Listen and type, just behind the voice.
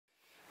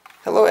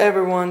Hello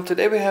everyone,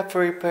 today we have to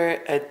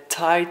repair a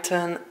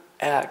Titan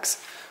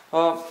X.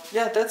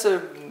 Yeah, that's a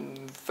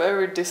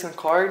very decent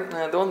card.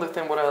 The only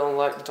thing what I don't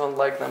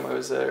like them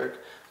is their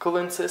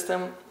coolant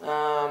system,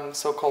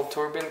 so-called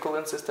turbine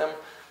coolant system.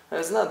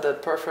 It's not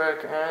that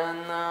perfect,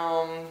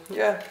 and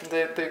yeah,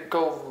 they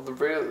go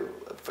real.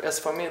 As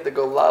for me, they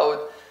go loud,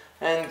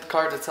 and the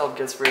card itself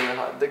gets really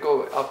hot. They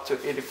go up to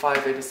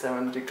 85,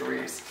 87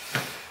 degrees.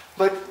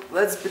 But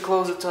let's be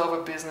closer to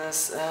our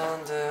business,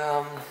 and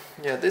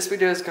yeah, this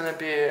video is gonna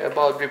be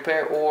about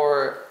repair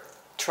or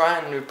try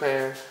and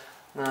repair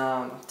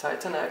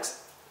Titan X.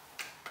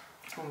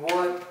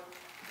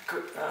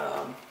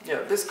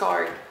 Yeah, this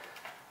card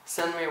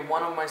sent me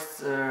one of my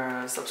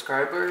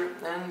subscriber,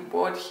 and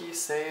what he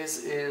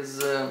says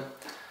is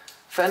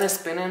fan is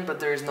spinning,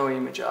 but there is no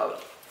image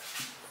out.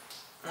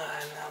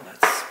 Now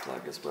let's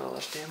plug as well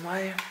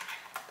HDMI.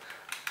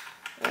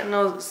 And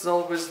as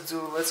always do,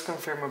 let's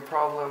confirm a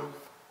problem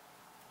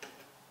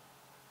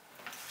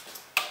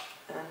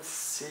and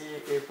see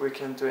if we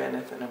can do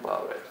anything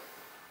about it.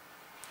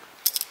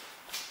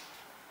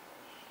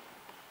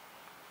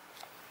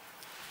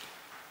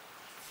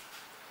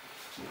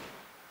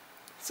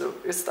 So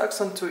it stuck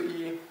on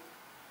 2E,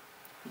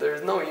 there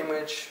is no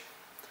image,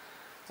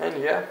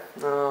 and yeah,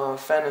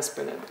 fan is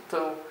spinning.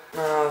 So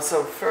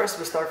first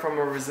we start from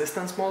a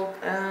resistance mode,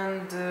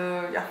 and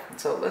yeah,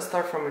 so let's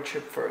start from a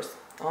chip first.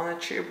 On a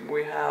chip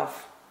we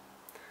have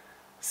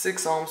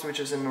 6 ohms, which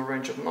is in the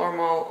range of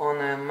normal.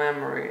 On a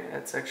memory,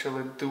 it's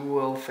actually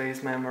dual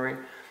phase memory.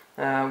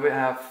 We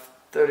have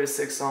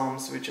 36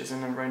 ohms, which is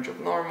in the range of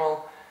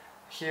normal.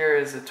 Here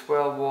is a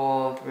 12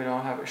 volt, we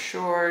don't have a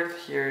short.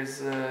 Here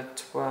is a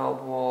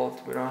 12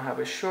 volt, we don't have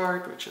a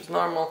short, which is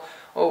normal.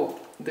 Oh,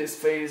 this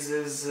phase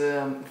is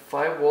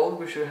 5 volt,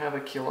 we should have a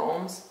kilo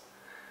ohms.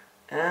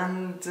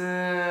 And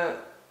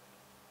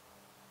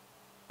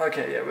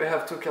okay, yeah, we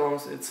have 2 kilo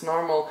ohms, it's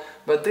normal,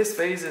 but this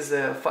phase is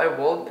 5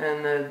 volt,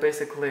 and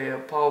basically a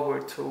power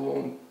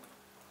to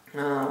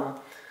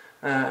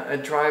a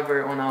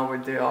driver on our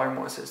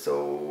diagnosis.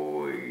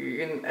 So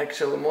in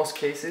actually most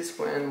cases,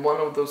 when one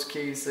of those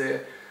keys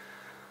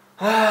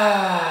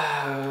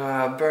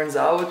burns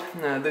out,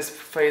 this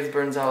phase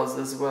burns out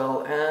as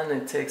well, and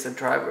it takes a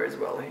driver as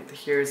well.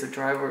 Here is a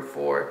driver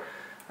for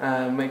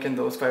making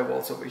those 5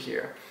 volts over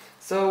here.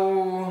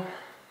 So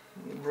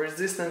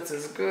resistance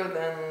is good,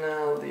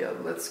 and yeah,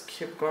 let's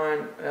keep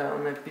going.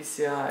 On a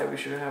PCI we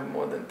should have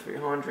more than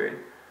 300.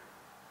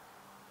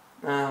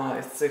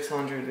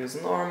 600 is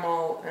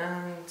normal,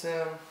 and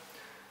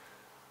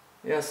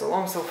yeah, so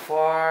long so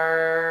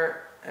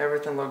far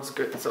everything looks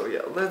good. So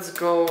yeah, let's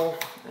go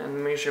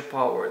and measure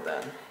power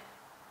then.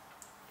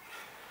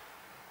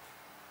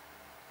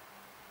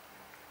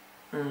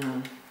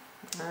 And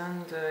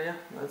yeah,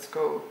 let's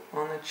go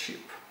on a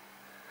chip.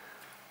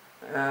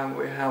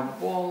 We have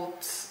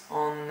volts.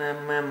 On the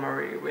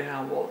memory we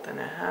have 1.5 volts.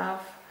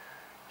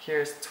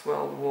 Here's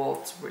 12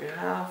 volts we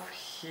have.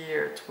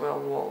 Here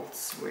 12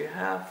 volts we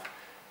have.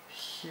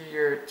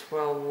 Here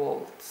 12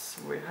 volts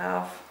we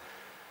have.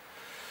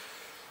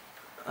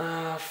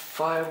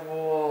 5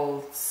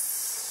 volts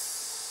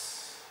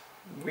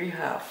we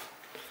have.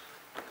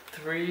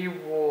 3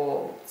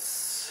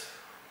 volts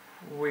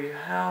we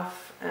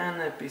have,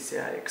 and a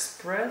PCI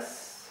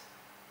Express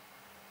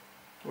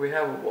we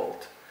have a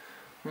volt.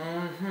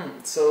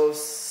 So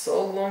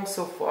long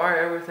so far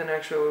everything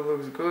actually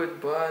looks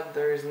good, but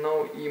there is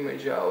no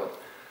image out.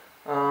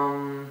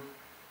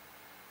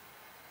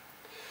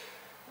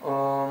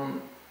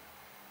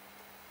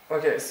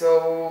 Okay,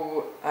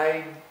 so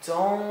I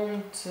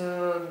don't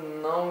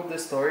know the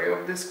story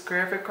of this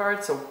graphic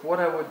card, so what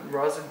I would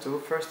rather do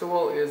first of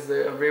all is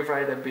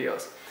rewrite a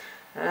BIOS,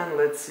 and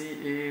let's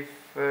see if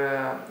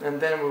and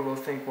then we will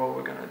think what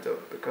we're gonna do,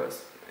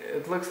 because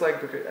it looks like,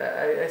 because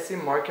I see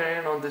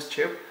marketing on this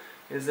chip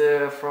is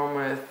from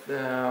a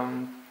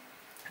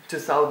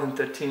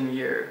 2013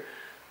 year,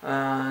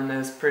 and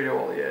it's pretty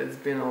old. Yeah, it's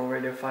been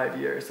already 5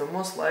 years, so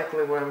most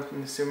likely what I'm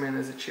assuming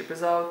is the chip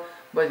is out.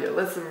 But yeah,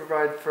 let's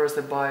write first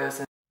a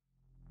BIOS.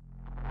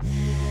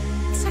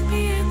 Take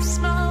me in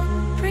small,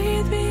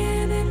 breathe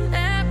me in and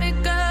let me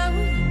go.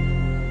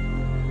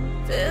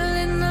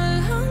 Filling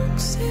the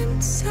lungs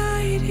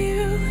inside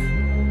you,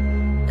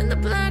 and the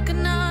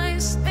blackened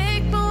eyes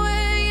make my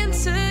way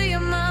into your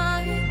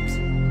mind.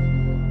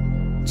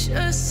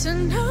 Just to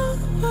know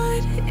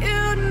what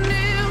you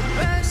knew.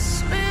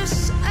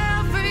 Restless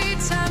every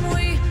time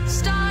we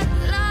start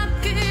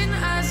locking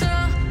eyes.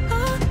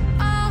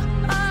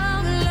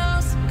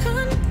 Lost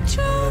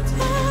control.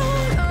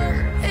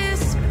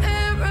 It's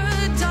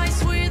paradise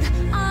with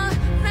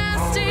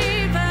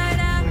honesty, but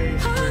I'm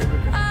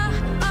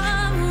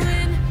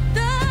in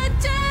the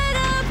dead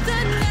of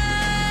the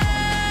night.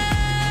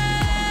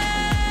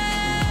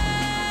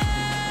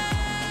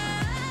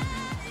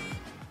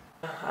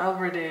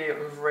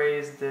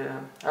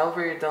 I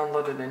already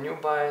downloaded a new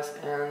BIOS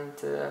and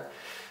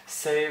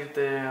saved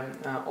the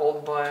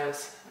old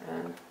BIOS,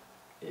 and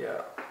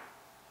yeah,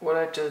 what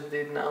I just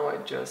did now, I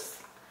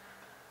just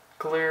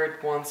clear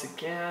it once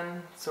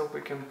again so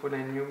we can put a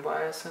new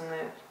BIOS in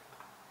it.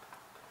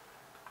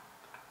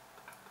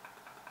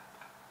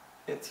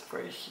 it's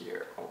right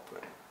here,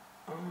 open.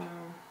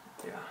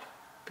 Yeah,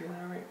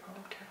 binary,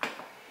 okay.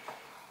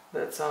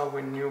 That's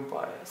our new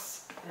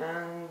bias,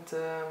 and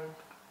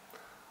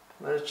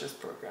let's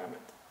just program it.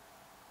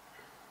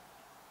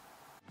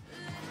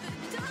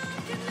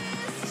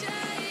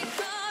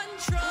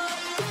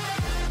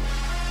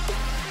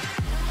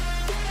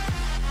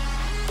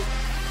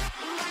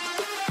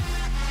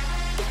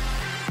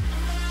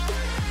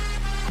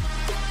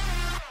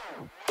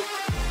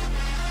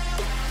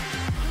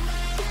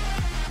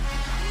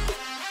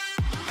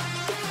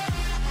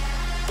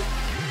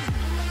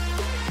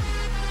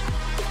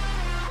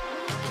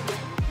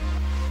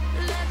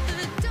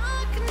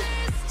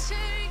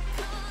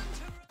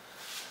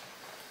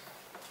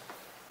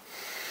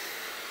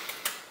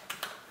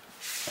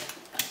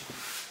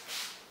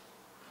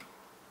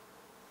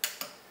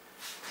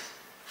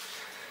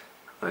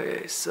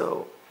 Okay,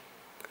 so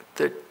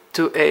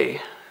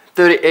 2A,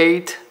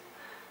 38,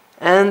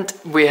 and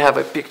we have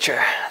a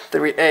picture.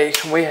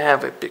 3A, we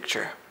have a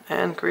picture.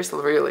 And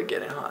crystal really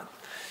getting hot.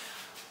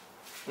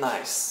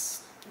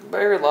 Nice.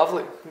 Very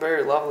lovely,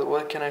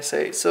 what can I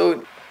say?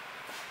 So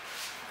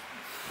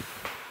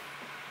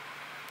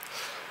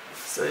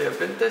yeah, I've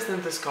been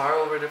testing this car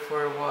already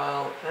for a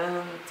while,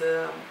 and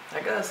I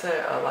gotta say,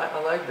 I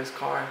like this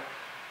car.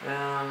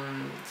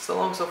 So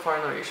long so far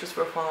no issues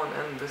were found,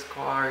 and this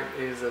car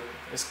is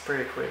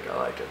pretty quick. I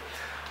like it.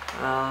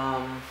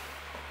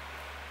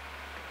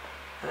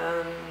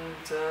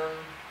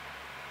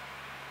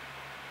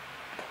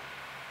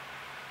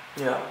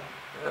 Yeah,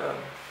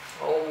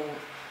 all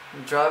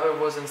driver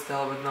was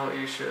installed with no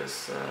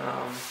issues,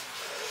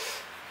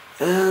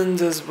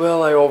 and as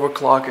well I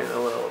overclock it a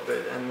little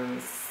bit, and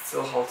it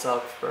still holds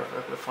up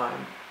perfectly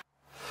fine.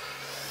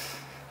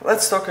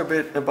 Let's talk a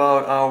bit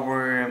about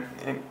our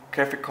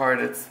graphic card.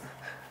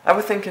 I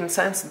was thinking,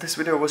 since this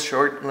video was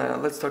short,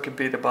 let's talk a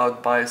bit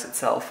about BIOS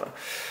itself.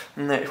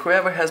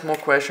 Whoever has more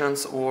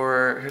questions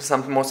or has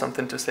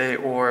something to say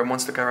or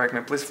wants to correct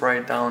me, please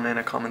write down in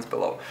the comments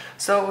below.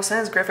 So,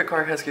 since graphic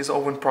card has his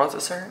own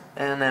processor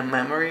and a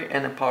memory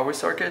and a power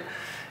circuit,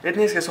 it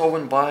needs his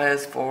own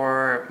BIOS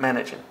for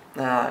managing.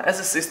 As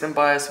a system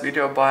BIOS,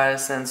 video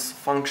BIOS sends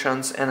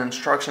functions and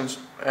instructions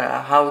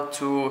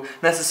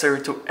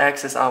necessary to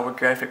access our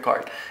graphic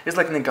card. It's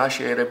like a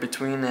negotiator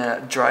between a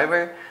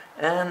driver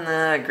and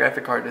a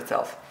graphic card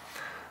itself,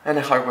 and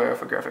the hardware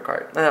of a graphic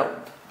card.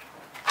 Now,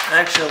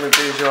 actually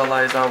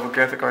visualize our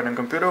graphic card and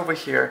computer over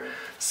here.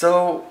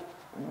 So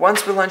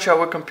once we launch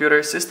our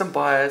computer, system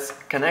BIOS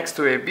connects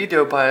to a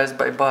video BIOS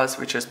by bus,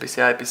 which is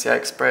PCI, PCI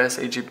Express,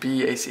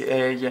 AGB,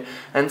 ACA,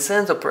 and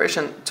sends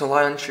operation to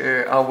launch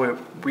our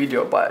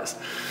video BIOS.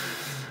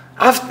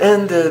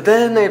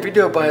 Then a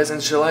video BIOS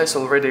initializes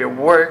already a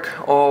work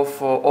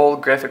of all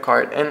graphic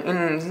card, and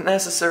in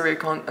necessary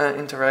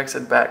interacts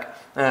it back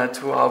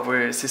to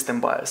our system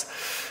BIOS.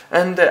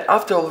 And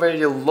after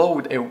already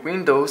load a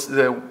Windows,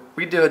 the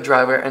video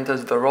driver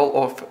enters the role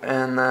of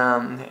an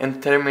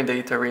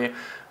intermediary,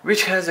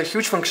 which has a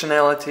huge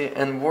functionality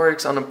and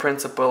works on the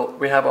principle: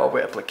 we have our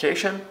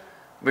application,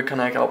 we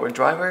connect our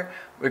driver,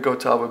 we go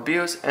to our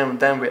BIOS, and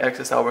then we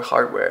access our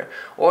hardware.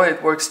 Or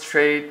it works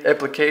straight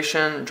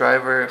application,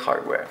 driver,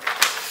 hardware.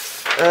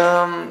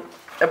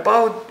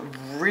 About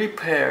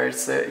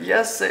repairs,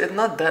 yes,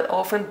 not that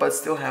often, but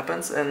still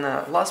happens. And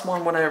last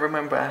one, when I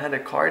remember, I had a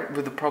card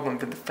with a problem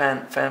with the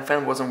fan.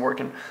 Fan wasn't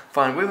working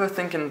fine. We were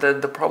thinking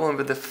that the problem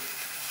with the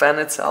fan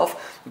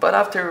itself, but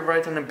after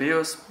writing the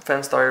BIOS,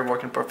 fan started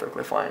working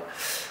perfectly fine.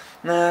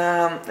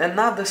 And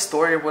now the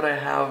story what I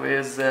have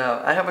is,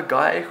 I have a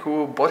guy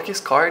who bought his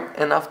card,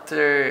 and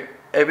after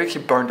a week he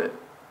burned it.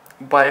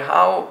 By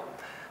how?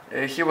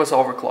 He was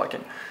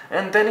overclocking.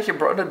 And then he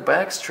brought it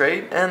back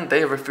straight, and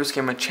they refused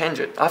him to change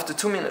it. After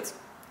 2 minutes.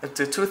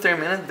 After 2-3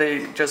 minutes,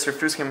 they just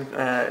refused him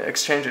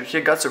exchange it.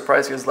 He got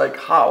surprised. He was like,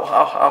 how?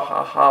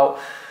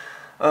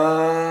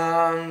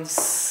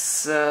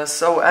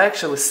 So I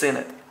actually seen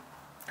it.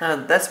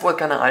 That's what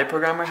kind of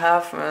iProgrammer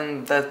have,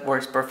 and that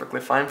works perfectly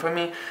fine for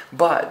me.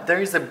 But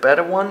there is a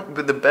better one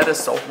with the better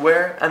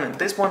software. I mean,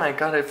 this one I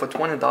got it for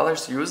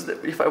 $20 used.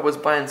 If I was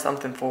buying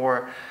something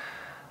for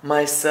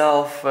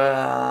myself,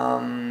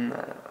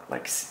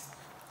 like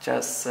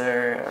just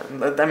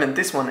I mean,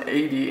 this one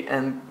 80,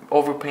 and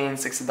overpaying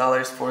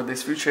 $60 for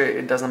this feature,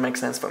 it doesn't make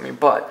sense for me.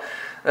 But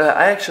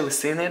I actually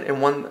seen it in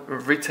one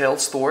retail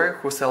store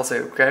who sells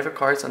graphic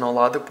cards and all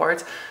other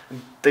parts,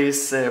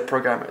 this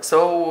programmer.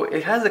 So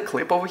it has a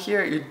clip over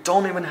here. You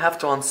don't even have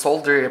to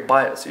unsolder a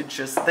BIOS.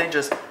 They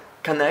just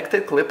connect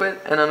it, clip it,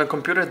 and on a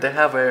computer they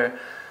have a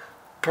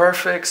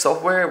perfect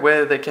software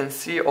where they can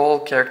see all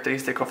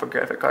characteristics of a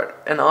graphic card.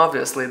 And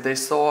obviously they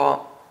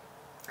saw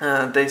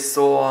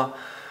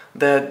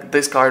that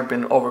this card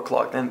been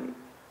overclocked, and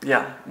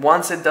yeah,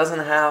 once it doesn't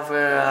have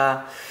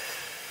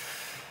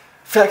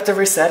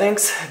factory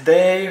settings,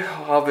 they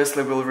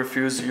obviously will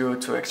refuse you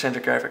to exchange a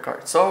graphic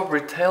card. So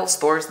retail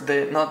stores,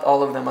 not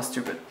all of them are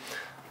stupid.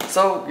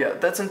 So yeah,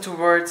 that's in 2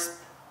 words.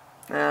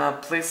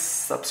 Please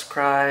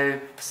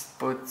subscribe,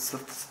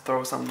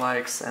 throw some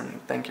likes,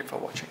 and thank you for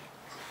watching.